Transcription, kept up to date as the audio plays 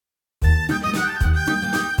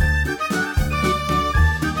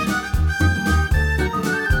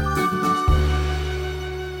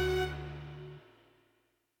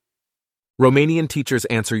Romanian teachers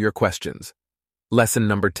answer your questions. Lesson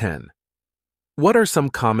number 10. What are some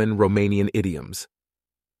common Romanian idioms?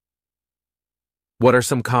 What are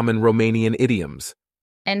some common Romanian idioms?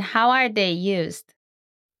 And how are they used?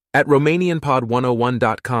 At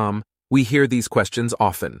RomanianPod101.com, we hear these questions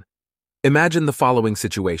often. Imagine the following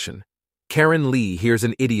situation. Karen Lee hears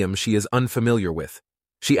an idiom she is unfamiliar with.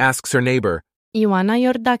 She asks her neighbor, Ioana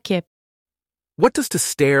Iordache. "What does to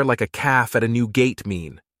stare like a calf at a new gate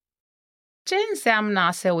mean?" Ce înseamnă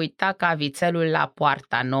a se uita ca vițelul la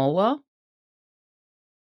poarta nouă?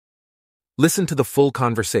 Listen to the full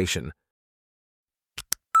conversation.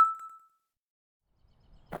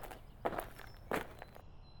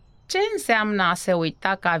 Ce înseamnă a se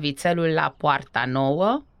uita ca vițelul la poarta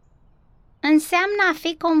nouă? Înseamnă a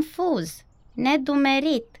fi confuz,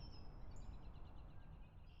 nedumerit.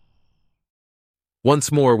 Once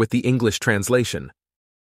more with the English translation.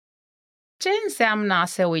 Ce înseamnă a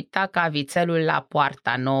se uita ca vițelul la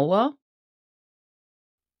poarta nouă?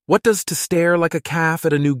 What does to stare like a calf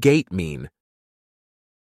at a new gate mean?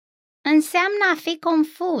 Înseamnă a fi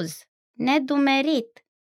confuz, nedumerit.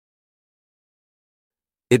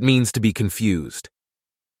 It means to be confused.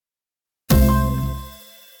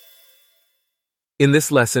 In this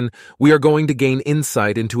lesson, we are going to gain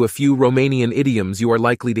insight into a few Romanian idioms you are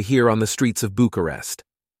likely to hear on the streets of Bucharest.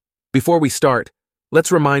 Before we start, let's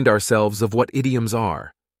remind ourselves of what idioms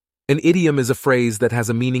are. An idiom is a phrase that has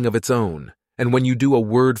a meaning of its own, and when you do a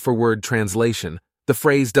word-for-word translation, the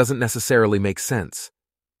phrase doesn't necessarily make sense.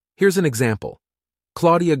 Here's an example.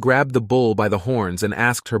 Claudia grabbed the bull by the horns and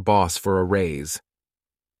asked her boss for a raise.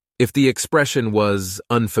 If the expression was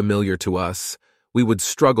unfamiliar to us, we would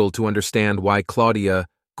struggle to understand why Claudia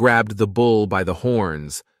grabbed the bull by the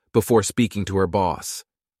horns before speaking to her boss.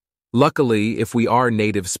 Luckily, if we are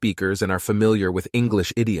native speakers and are familiar with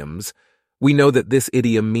English idioms, we know that this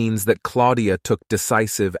idiom means that Claudia took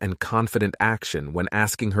decisive and confident action when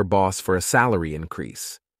asking her boss for a salary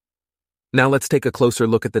increase. Now let's take a closer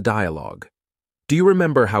look at the dialogue. Do you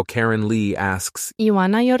remember how Karen Lee asks,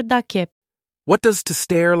 Ioana Iordache. "What does to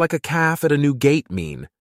stare like a calf at a new gate mean?"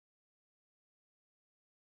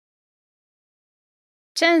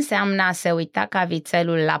 Ce înseamnă a se uita ca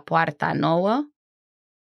vițelul la poarta nouă?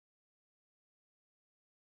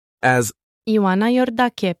 As Ioana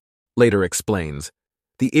Iordache. later explains,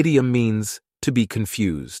 the idiom means to be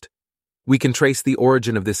confused. We can trace the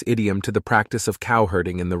origin of this idiom to the practice of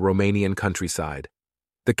cowherding in the Romanian countryside.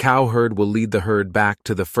 The cowherd will lead the herd back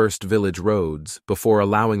to the first village roads before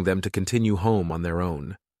allowing them to continue home on their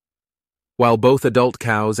own. While both adult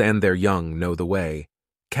cows and their young know the way,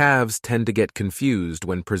 calves tend to get confused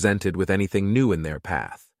when presented with anything new in their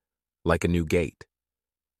path, like a new gate.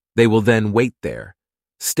 They will then wait there,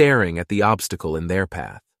 staring at the obstacle in their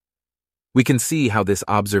path. We can see how this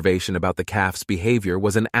observation about the calf's behavior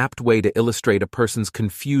was an apt way to illustrate a person's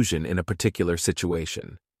confusion in a particular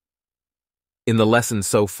situation. In the lesson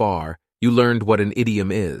so far, you learned what an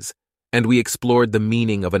idiom is, and we explored the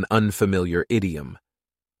meaning of an unfamiliar idiom.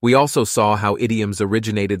 We also saw how idioms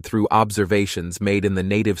originated through observations made in the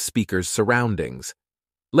native speaker's surroundings.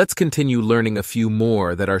 Let's continue learning a few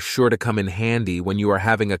more that are sure to come in handy when you are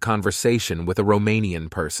having a conversation with a Romanian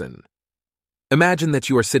person. Imagine that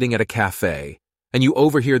you are sitting at a cafe, and you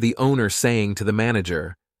overhear the owner saying to the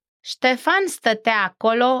manager, Ștefan stătea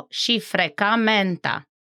acolo și freca menta.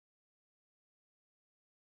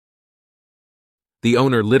 The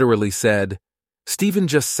owner literally said, "Stephen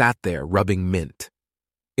just sat there rubbing mint."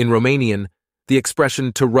 In Romanian, the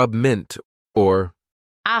expression to rub mint, or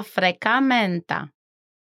A freca menta.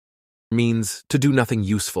 means to do nothing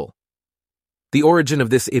useful. The origin of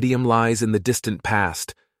this idiom lies in the distant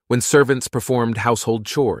past, when servants performed household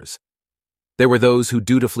chores. There were those who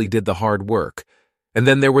dutifully did the hard work, and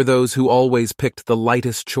then there were those who always picked the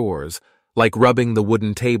lightest chores, like rubbing the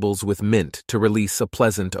wooden tables with mint to release a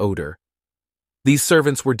pleasant odor. These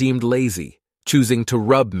servants were deemed lazy, choosing to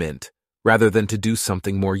rub mint rather than to do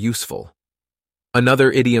something more useful.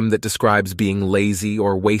 Another idiom that describes being lazy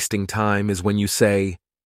or wasting time is when you say,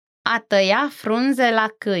 A tăia frunze la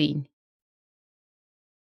câini.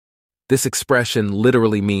 This expression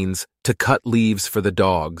literally means to cut leaves for the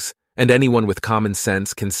dogs, and anyone with common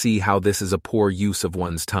sense can see how this is a poor use of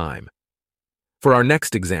one's time. For our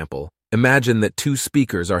next example, imagine that two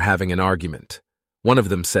speakers are having an argument. One of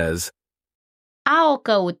them says, A o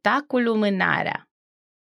căuta cu lumânarea.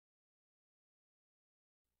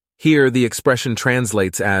 Here the expression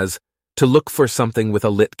translates as to look for something with a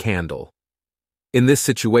lit candle. In this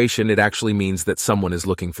situation, it actually means that someone is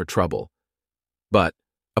looking for trouble. But,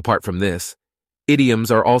 apart from this,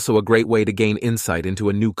 idioms are also a great way to gain insight into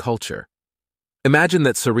a new culture. Imagine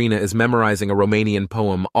that Serena is memorizing a Romanian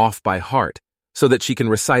poem off by heart so that she can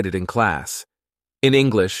recite it in class. In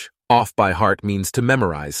English, off by heart means to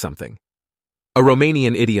memorize something. A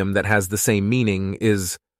Romanian idiom that has the same meaning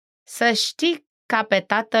is Să știi ca pe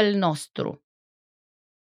Tatăl nostru.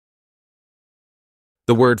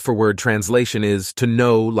 the word-for-word translation is to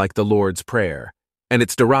know like the Lord's Prayer, and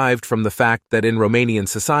it's derived from the fact that in Romanian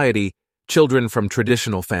society, children from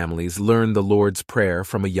traditional families learn the Lord's Prayer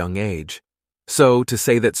from a young age. So, to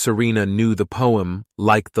say that Serena knew the poem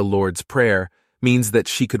like the Lord's Prayer means that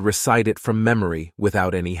she could recite it from memory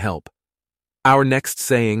without any help. Our next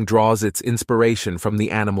saying draws its inspiration from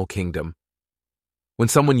the animal kingdom. When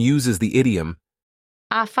someone uses the idiom,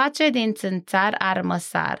 A face din țânțar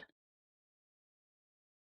armăsar.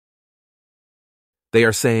 they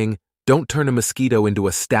are saying, don't turn a mosquito into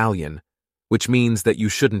a stallion, which means that you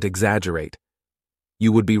shouldn't exaggerate.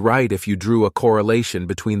 You would be right if you drew a correlation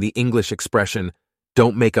between the English expression,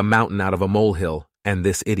 don't make a mountain out of a molehill, and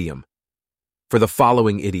this idiom. For the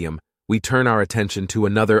following idiom, we turn our attention to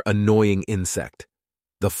another annoying insect,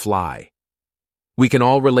 the fly. We can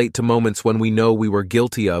all relate to moments when we know we were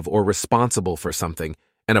guilty of or responsible for something,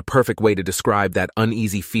 and a perfect way to describe that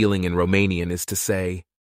uneasy feeling in Romanian is to say,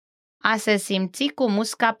 A se simți cu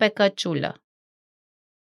musca pe căciulă.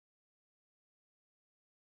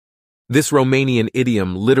 This Romanian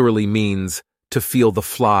idiom literally means to feel the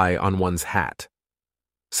fly on one's hat.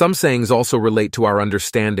 Some sayings also relate to our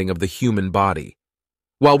understanding of the human body.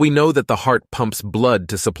 While we know that the heart pumps blood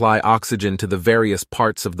to supply oxygen to the various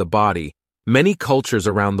parts of the body, many cultures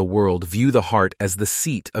around the world view the heart as the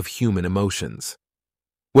seat of human emotions.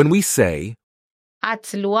 When we say,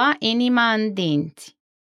 A-ți lua inima în dinți.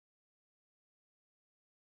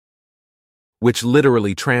 which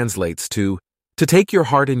literally translates to take your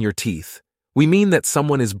heart in your teeth, we mean that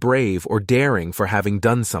someone is brave or daring for having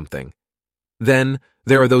done something. Then,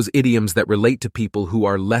 there are those idioms that relate to people who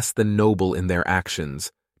are less than noble in their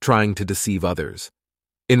actions, trying to deceive others.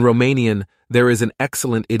 In Romanian, there is an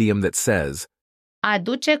excellent idiom that says, A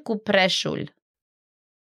duce cu preșul.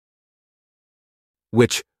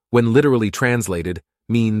 which, when literally translated,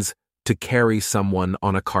 means to carry someone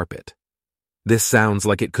on a carpet. This sounds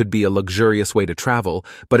like it could be a luxurious way to travel,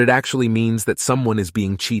 but it actually means that someone is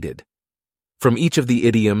being cheated. From each of the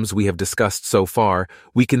idioms we have discussed so far,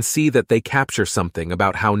 we can see that they capture something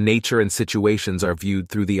about how nature and situations are viewed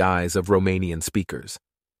through the eyes of Romanian speakers.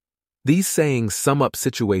 These sayings sum up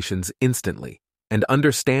situations instantly, and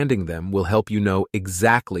understanding them will help you know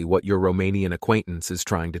exactly what your Romanian acquaintance is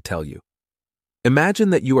trying to tell you.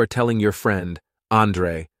 Imagine that you are telling your friend,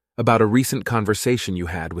 Andre, about a recent conversation you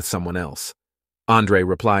had with someone else. Andre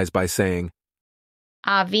replies by saying,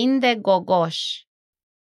 A vinde gogoș.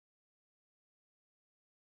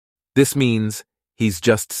 this means he's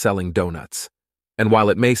just selling donuts. And while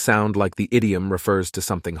it may sound like the idiom refers to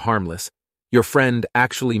something harmless, your friend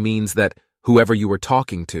actually means that whoever you were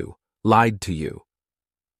talking to lied to you.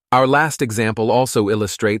 Our last example also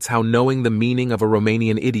illustrates how knowing the meaning of a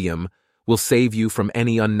Romanian idiom will save you from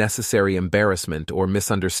any unnecessary embarrassment or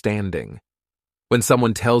misunderstanding. When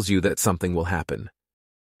someone tells you that something will happen,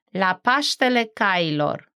 La Paștele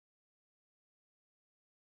cailor.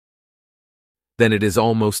 then it is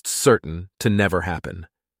almost certain to never happen.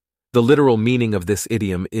 The literal meaning of this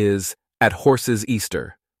idiom is at horse's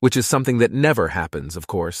Easter, which is something that never happens, of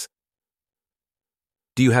course.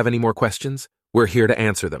 Do you have any more questions? We're here to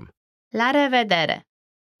answer them. La revedere!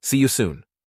 See you soon.